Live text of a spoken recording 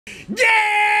Yeah!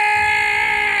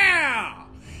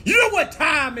 You know what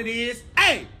time it is?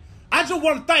 Hey, I just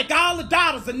want to thank all the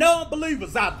doubters and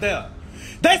non-believers out there.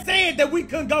 They said that we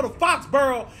couldn't go to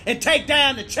Foxborough and take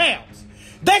down the champs.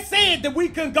 They said that we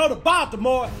couldn't go to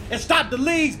Baltimore and stop the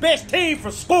league's best team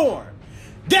from scoring.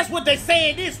 That's what they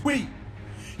said this week.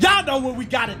 Y'all know what we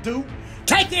gotta do.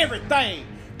 Take everything.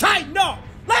 Tighten up.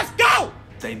 Let's go!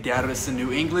 They doubted us in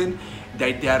New England,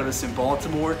 they doubted us in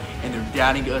Baltimore, and they're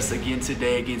doubting us again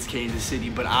today against Kansas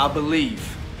City. But I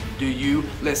believe. Do you?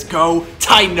 Let's go.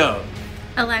 Tighten up.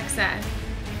 Alexa,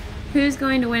 who's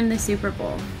going to win the Super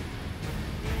Bowl?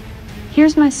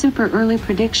 Here's my super early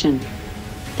prediction.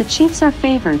 The Chiefs are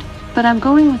favored, but I'm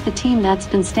going with the team that's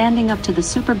been standing up to the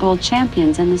Super Bowl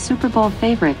champions and the Super Bowl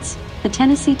favorites, the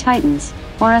Tennessee Titans,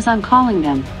 or as I'm calling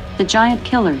them, the Giant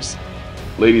Killers.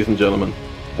 Ladies and gentlemen,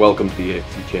 welcome to the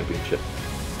AFC Championship.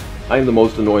 I am the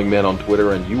most annoying man on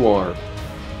Twitter, and you are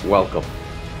welcome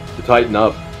to tighten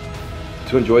up,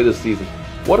 to enjoy this season.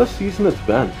 What a season it's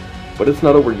been, but it's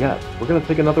not over yet. We're going to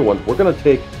take another one. We're going to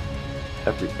take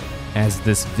everything. As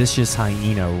this vicious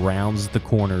hyena rounds the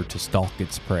corner to stalk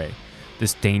its prey,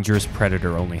 this dangerous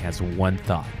predator only has one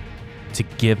thought: to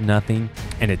give nothing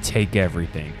and to take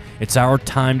everything. It's our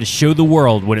time to show the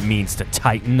world what it means to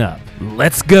tighten up.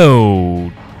 Let's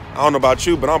go! I don't know about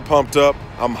you, but I'm pumped up.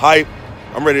 I'm hyped.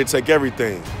 I'm ready to take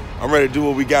everything. I'm ready to do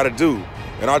what we got to do.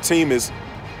 And our team is...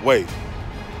 Wait.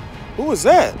 Who is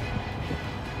that?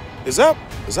 Is that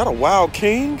a Wild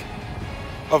King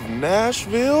of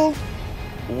Nashville?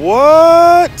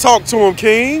 What? Talk to him,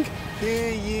 King.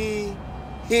 Hear ye,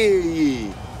 hear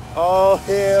ye. All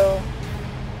hail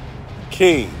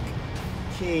King.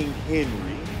 King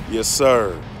Henry. Yes,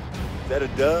 sir. Is that a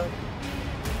dub?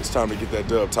 It's time to get that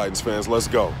dub, Titans fans. Let's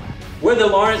go. We're the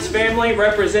Lawrence family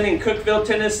representing Cookeville,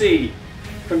 Tennessee.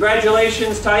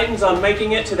 Congratulations, Titans, on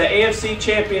making it to the AFC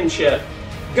Championship.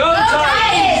 Go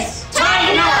Titans!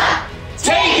 Tighten up!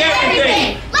 Take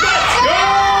everything! Let's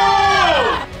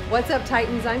go! What's up,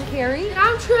 Titans? I'm Carrie. And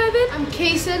I'm Trevin. I'm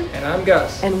Kason. And I'm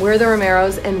Gus. And we're the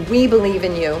Romeros, and we believe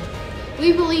in you.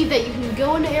 We believe that you can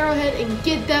go into Arrowhead and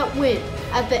get that win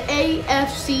at the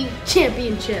AFC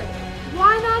Championship.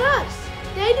 Why not us?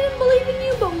 They didn't believe in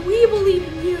you, but we believe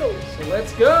in you. So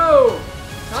let's go!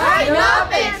 Tighten up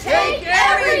and take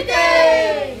everything!